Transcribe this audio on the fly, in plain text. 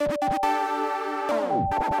All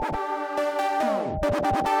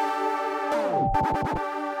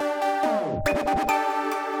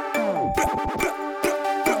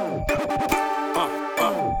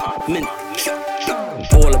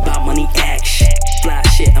about money, action. Fly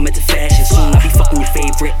shit, I'm into fashion. Soon I be fucking your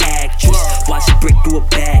favorite actress. Watch it break through a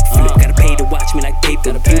backflip. Gotta pay to watch me like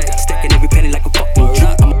paper. Stacking every penny like a fucking Jew.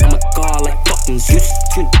 I'm a guard like fucking Zeus.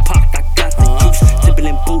 Twin pop, I got the juice.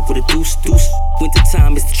 Timberland boot with a deuce. Winter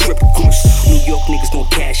time is the triple goose. New York niggas gon'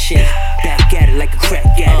 cash in. Back at it like a crack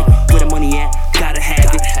addict. Where the money at? Gotta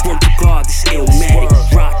have it. Run to guard, this illmatic.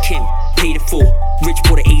 Rock him, paid it full. Rich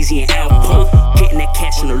for the AZ and Alpo. Getting that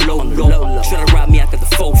cash on the low. Try to rob me, I got the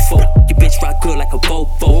fofo. Your bitch rock good like a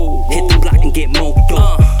Volvo. Hit the block and get more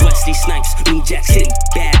dough. Wesley Snipes, New Jack City.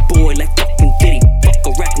 Bad boy like fucking Diddy. Fuck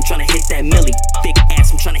a rack, I'm tryna hit that milli. Thick ass,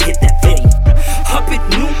 I'm tryna hit that bitty. Up it,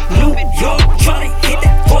 New York, tryna hit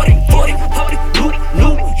that 40. Up it,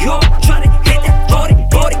 New York, tryna hit that 40.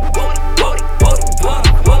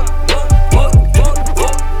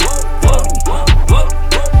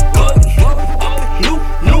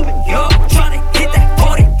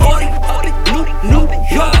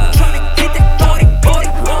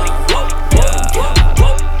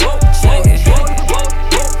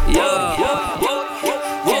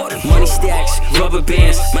 Money stacks, rubber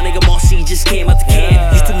bands. My nigga Marcy just came out the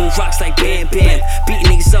can. Used to move rocks like Bam Bam. Beating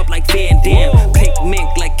niggas up like Van Damme. Pink mink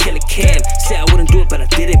like Killer Cam. Said I wouldn't do it, but I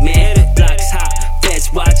did it, man. Blocks hot,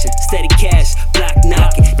 feds watching. Steady cash, block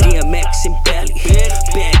knocking. DMX and Belly.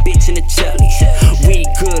 Bad bitch in the jelly. Weed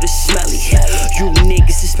good or smelly. You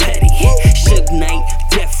niggas is petty. Suge Knight,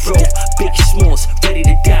 Death Row. Big Smalls,